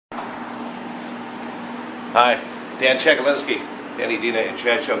Hi, Dan Chekalinsky, Danny, Dina, and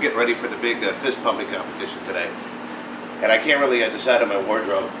Chad Show, getting ready for the big fist pumping competition today. And I can't really decide on my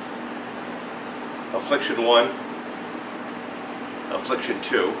wardrobe. Affliction 1, Affliction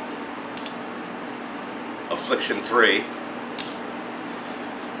 2, Affliction 3,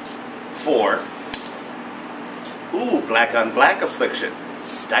 4. Ooh, black on black Affliction.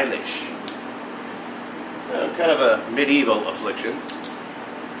 Stylish. Kind of a medieval Affliction.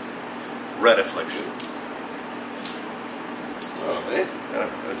 Red Affliction.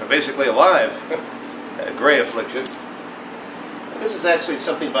 Oh, basically alive. Gray Affliction. This is actually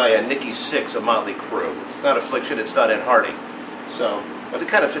something by Nikki Sixx of Motley Crue. It's not Affliction, it's not Ed Hardy. So, but it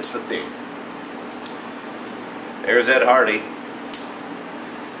kind of fits the theme. There's Ed Hardy.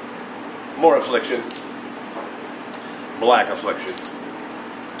 More Affliction. Black Affliction.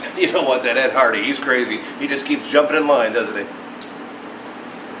 You know what, that Ed Hardy, he's crazy. He just keeps jumping in line, doesn't he?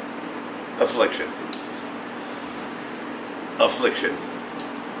 Affliction. Affliction.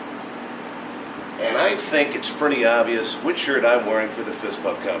 And I think it's pretty obvious which shirt I'm wearing for the fist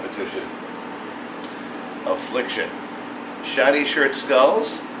pump competition. Affliction. Shiny shirt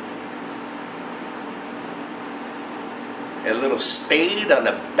skulls. And a little spade on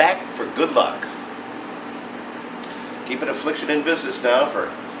the back for good luck. Keeping Affliction in business now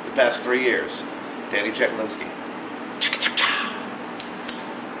for the past 3 years. Danny Chekalinsky.